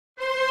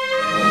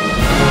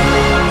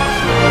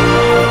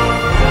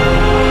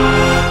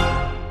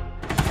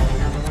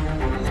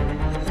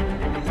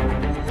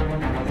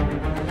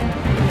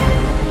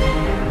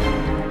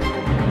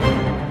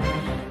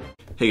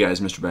Hey guys,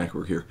 Mr.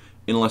 Backward here.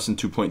 In lesson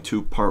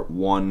 2.2, part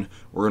 1,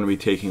 we're going to be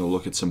taking a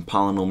look at some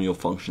polynomial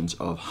functions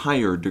of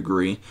higher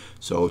degree.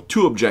 So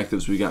 2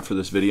 objectives we got for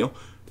this video.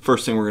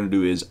 First thing we're going to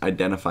do is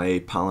identify a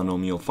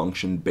polynomial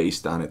function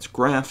based on its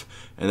graph,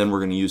 and then we're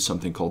going to use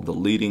something called the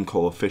leading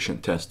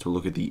coefficient test to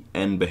look at the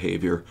end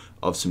behavior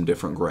of some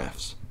different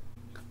graphs.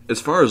 As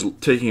far as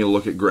taking a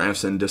look at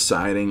graphs and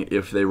deciding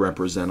if they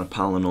represent a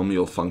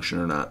polynomial function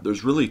or not,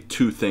 there's really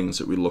 2 things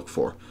that we look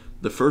for.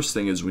 The first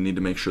thing is we need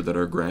to make sure that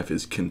our graph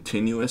is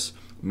continuous,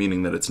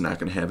 meaning that it's not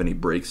going to have any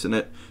breaks in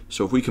it.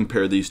 So if we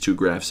compare these 2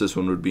 graphs, this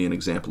one would be an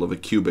example of a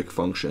cubic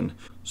function.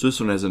 So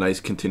this one has a nice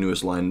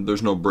continuous line,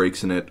 there's no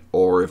breaks in it,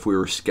 or if we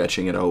were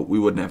sketching it out, we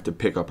wouldn't have to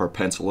pick up our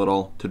pencil at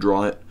all to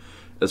draw it.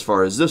 As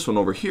far as this one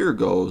over here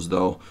goes,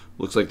 though,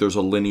 looks like there's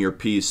a linear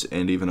piece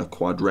and even a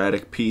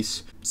quadratic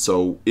piece.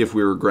 So if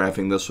we were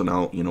graphing this one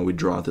out, we'd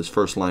draw out this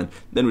first line,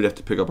 then we'd have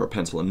to pick up our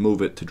pencil and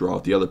move it to draw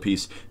out the other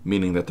piece,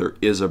 meaning that there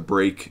is a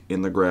break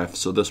in the graph,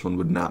 so this one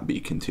would not be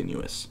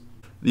continuous.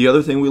 The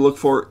other thing we look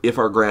for, if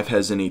our graph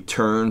has any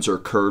turns or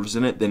curves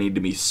in it, they need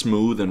to be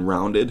smooth and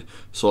rounded.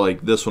 So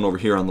like this one over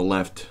here on the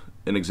left,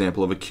 an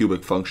example of a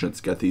cubic function,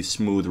 it's got these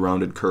smooth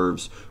rounded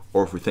curves.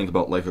 Or if we think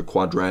about like a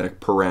quadratic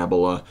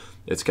parabola,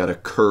 it's got a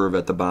curve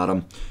at the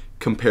bottom,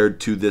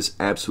 compared to this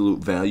absolute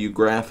value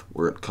graph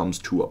where it comes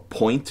to a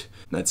point.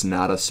 That's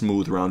not a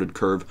smooth rounded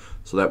curve,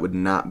 so that would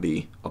not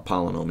be a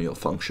polynomial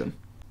function.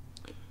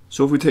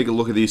 So if we take a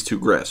look at these 2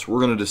 graphs, we're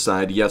going to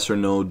decide yes or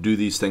no, do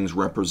these things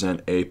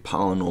represent a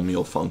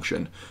polynomial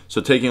function. So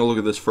taking a look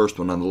at this first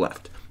one on the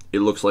left, it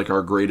looks like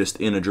our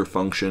greatest integer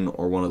function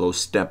or one of those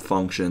step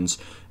functions,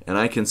 and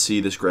I can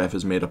see this graph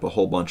is made up a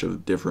whole bunch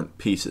of different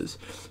pieces.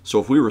 So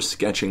if we were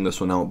sketching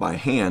this one out by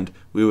hand,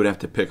 we would have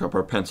to pick up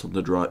our pencil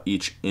to draw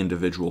each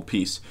individual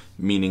piece,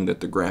 meaning that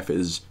the graph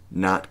is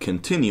not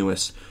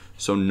continuous,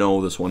 so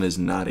no, this one is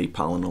not a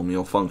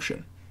polynomial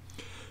function.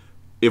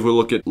 If we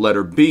look at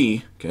letter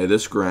B, okay,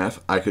 this graph,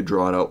 I could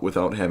draw it out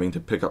without having to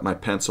pick up my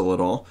pencil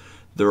at all.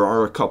 There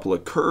are a couple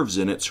of curves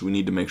in it, so we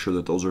need to make sure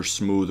that those are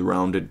smooth,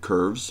 rounded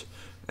curves.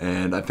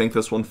 And I think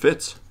this one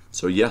fits.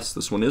 So yes,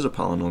 this one is a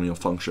polynomial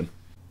function.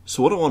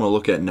 So what I want to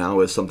look at now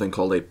is something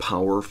called a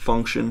power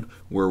function,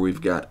 where we've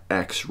got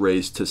x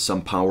raised to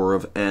some power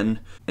of n.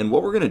 And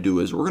what we're going to do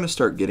is we're going to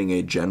start getting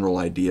a general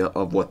idea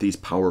of what these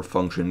power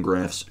function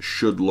graphs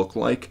should look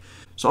like.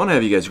 So I want to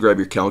have you guys grab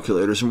your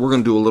calculators, and we're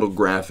going to do a little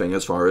graphing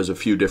as far as a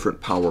few different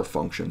power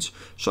functions.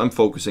 So I'm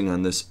focusing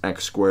on this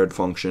x squared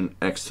function,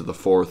 x to the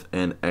 4th,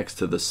 and x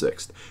to the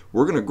 6th.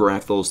 We're going to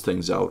graph those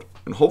things out,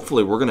 and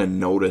hopefully we're going to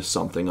notice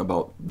something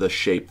about the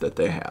shape that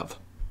they have.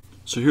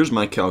 So here's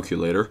my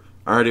calculator.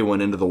 I already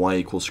went into the y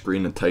equals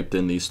screen and typed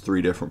in these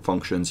 3 different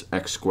functions,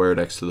 x squared,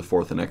 x to the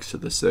 4th, and x to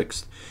the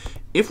 6th.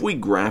 If we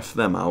graph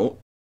them out,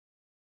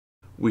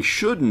 we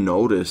should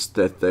notice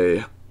that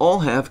they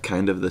all have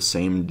kind of the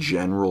same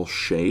general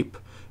shape.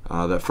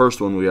 That first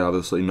one we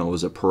obviously know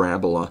is a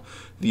parabola.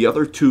 The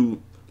other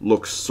 2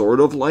 look sort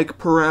of like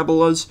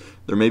parabolas.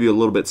 They're maybe a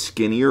little bit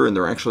skinnier, and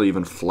they're actually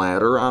even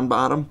flatter on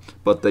bottom,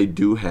 but they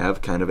do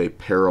have kind of a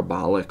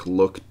parabolic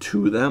look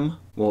to them.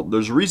 Well,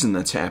 there's a reason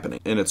that's happening,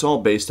 and it's all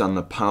based on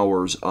the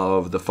powers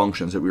of the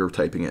functions that we were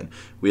typing in.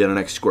 We had an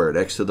x squared,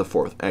 x to the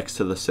 4th, x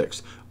to the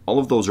 6th. All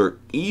of those are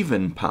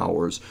even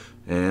powers,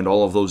 and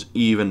all of those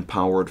even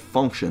powered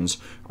functions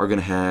are going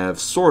to have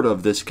sort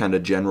of this kind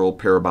of general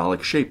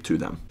parabolic shape to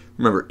them.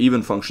 Remember,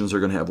 even functions are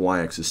going to have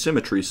y-axis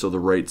symmetry, so the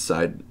right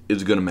side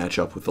is going to match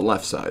up with the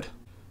left side.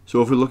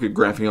 So if we look at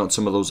graphing out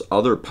some of those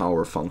other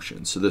power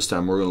functions, so this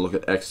time we're going to look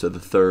at x to the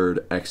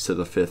 3rd, x to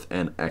the 5th,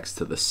 and x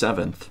to the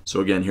 7th.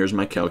 So again, here's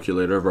my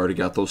calculator. I've already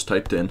got those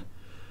typed in.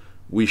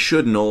 We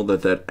should know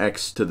that that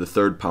x to the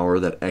 3rd power,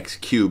 that x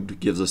cubed,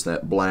 gives us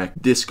that black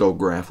disco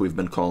graph we've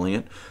been calling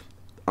it.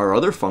 Our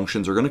other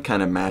functions are going to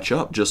kind of match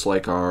up, just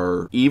like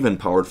our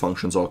even-powered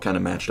functions all kind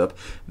of matched up.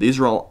 These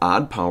are all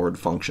odd-powered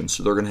functions,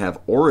 so they're going to have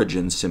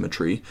origin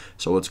symmetry.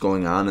 So what's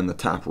going on in the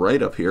top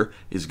right up here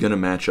is going to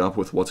match up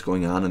with what's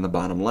going on in the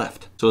bottom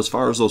left. So as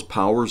far as those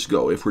powers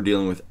go, if we're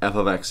dealing with f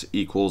of x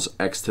equals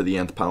x to the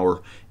nth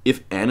power,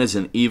 if n is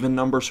an even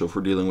number, so if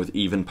we're dealing with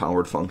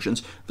even-powered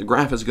functions, the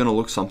graph is going to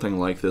look something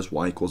like this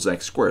y equals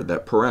x squared,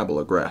 that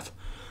parabola graph.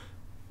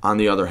 On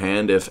the other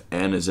hand, if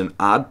n is an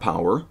odd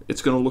power,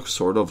 it's going to look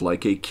sort of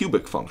like a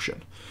cubic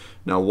function.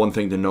 Now, one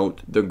thing to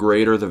note, the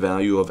greater the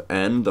value of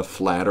n, the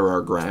flatter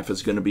our graph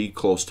is going to be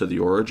close to the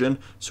origin.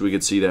 So we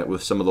could see that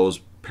with some of those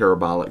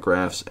parabolic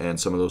graphs and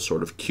some of those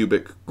sort of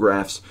cubic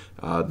graphs.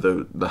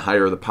 The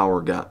higher the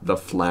power got, the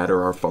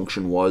flatter our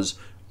function was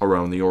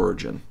around the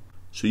origin.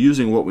 So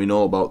using what we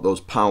know about those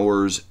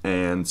powers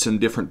and some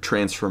different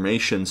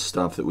transformation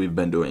stuff that we've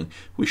been doing,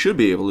 we should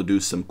be able to do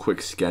some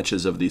quick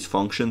sketches of these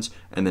functions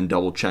and then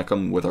double check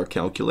them with our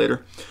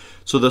calculator.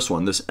 So this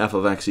one, this f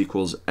of x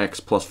equals x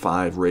plus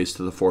 5 raised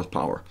to the 4th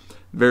power.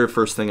 Very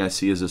first thing I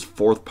see is this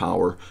 4th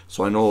power,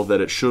 so I know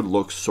that it should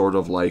look sort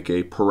of like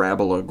a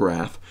parabola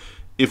graph.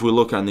 If we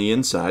look on the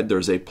inside,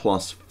 there's a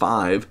plus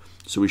 5,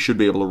 so we should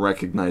be able to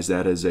recognize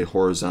that as a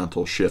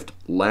horizontal shift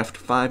left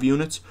 5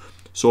 units.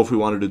 So if we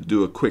wanted to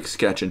do a quick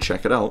sketch and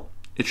check it out,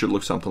 it should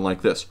look something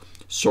like this.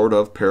 Sort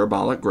of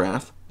parabolic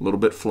graph, a little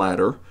bit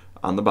flatter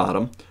on the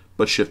bottom,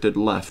 but shifted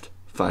left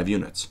 5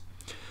 units.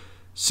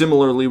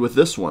 Similarly with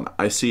this one,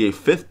 I see a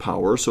fifth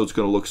power, so it's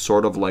going to look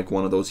sort of like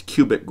one of those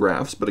cubic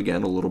graphs, but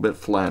again, a little bit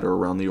flatter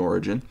around the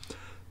origin.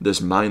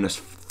 This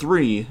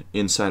 -3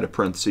 inside of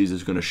parentheses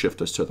is going to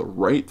shift us to the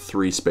right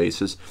 3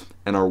 spaces,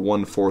 and our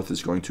 1/4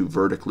 is going to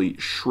vertically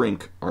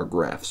shrink our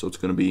graph. So it's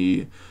going to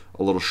be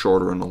a little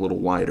shorter and a little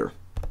wider.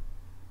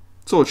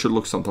 So it should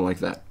look something like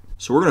that.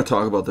 So we're going to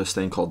talk about this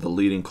thing called the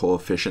leading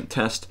coefficient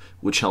test,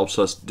 which helps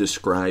us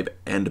describe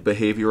end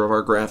behavior of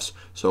our graphs.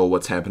 So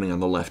what's happening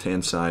on the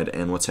left-hand side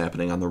and what's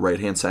happening on the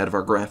right-hand side of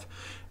our graph.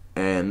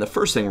 And the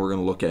first thing we're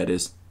going to look at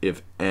is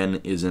if n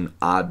is an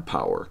odd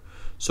power.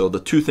 So the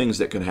two things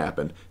that could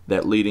happen,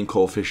 that leading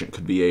coefficient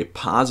could be a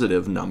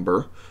positive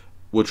number,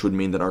 which would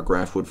mean that our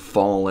graph would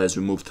fall as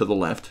we move to the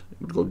left, it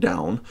would go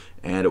down,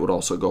 and it would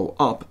also go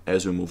up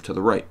as we move to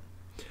the right.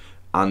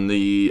 On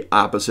the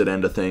opposite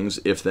end of things,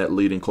 if that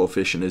leading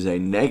coefficient is a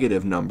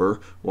negative number,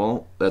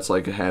 well, that's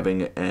like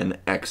having an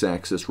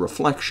x-axis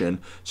reflection,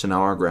 so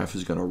now our graph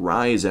is going to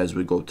rise as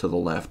we go to the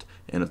left,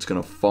 and it's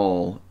going to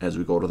fall as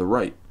we go to the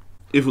right.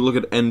 If we look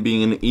at n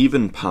being an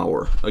even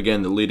power,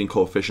 again, the leading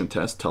coefficient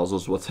test tells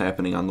us what's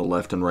happening on the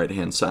left and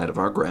right-hand side of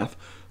our graph.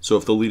 So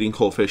if the leading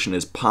coefficient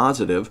is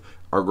positive,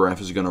 our graph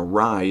is going to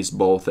rise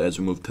both as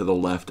we move to the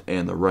left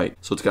and the right.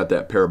 So it's got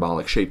that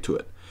parabolic shape to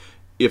it.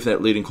 If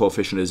that leading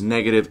coefficient is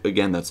negative,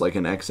 again, that's like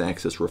an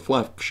x-axis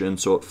reflection,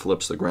 so it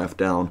flips the graph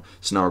down.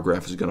 So now our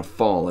graph is going to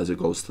fall as it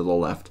goes to the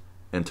left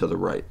and to the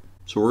right.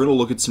 So we're going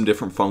to look at some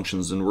different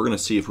functions, and we're going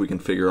to see if we can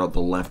figure out the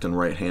left and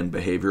right hand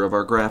behavior of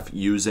our graph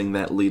using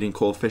that leading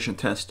coefficient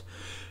test.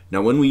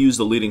 Now when we use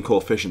the leading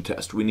coefficient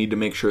test, we need to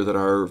make sure that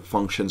our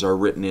functions are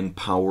written in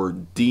power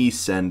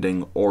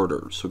descending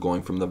order. So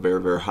going from the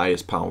very, very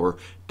highest power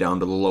down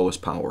to the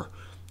lowest power.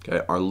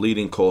 Okay, our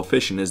leading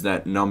coefficient is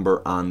that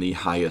number on the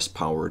highest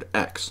powered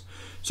x.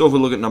 So if we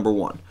look at number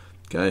 1,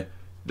 okay,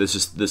 this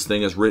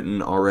thing is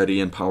written already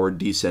in power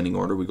descending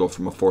order. We go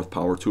from a 4th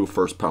power to a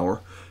 1st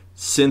power.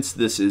 Since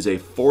this is a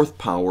 4th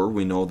power,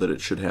 we know that it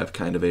should have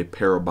kind of a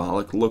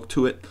parabolic look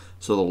to it,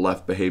 so the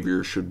left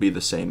behavior should be the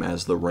same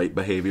as the right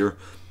behavior.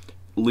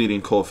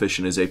 Leading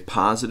coefficient is a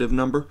positive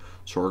number,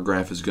 so our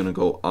graph is going to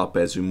go up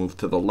as we move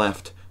to the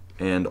left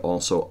and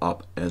also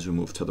up as we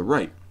move to the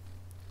right.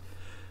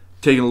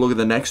 Taking a look at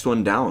the next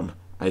one down,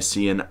 I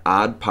see an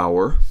odd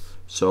power,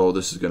 so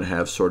this is going to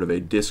have sort of a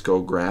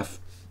disco graph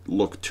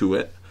look to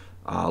it.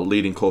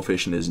 Leading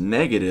coefficient is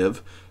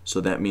negative,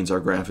 so that means our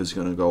graph is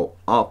going to go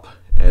up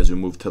as we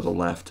move to the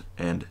left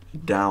and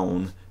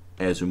down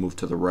as we move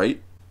to the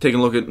right. Taking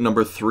a look at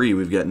number 3,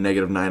 we've got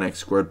 -9x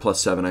squared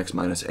plus 7x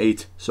minus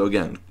 8. So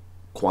again,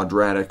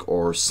 quadratic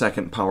or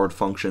second powered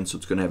function, so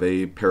it's going to have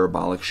a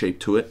parabolic shape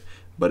to it,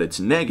 but it's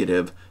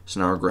negative, so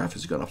now our graph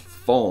is going to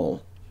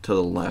fall to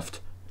the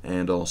left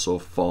and also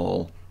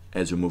fall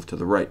as we move to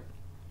the right.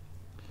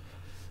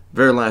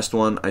 Very last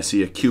one, I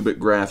see a cubic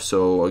graph,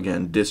 so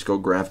again, disco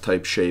graph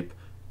type shape,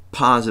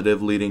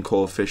 positive leading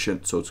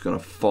coefficient, so it's going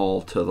to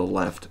fall to the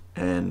left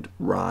and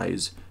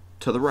rise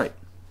to the right.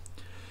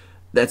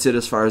 That's it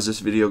as far as this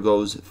video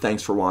goes.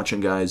 Thanks for watching,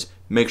 guys.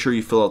 Make sure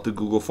you fill out the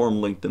Google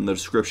form linked in the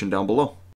description down below.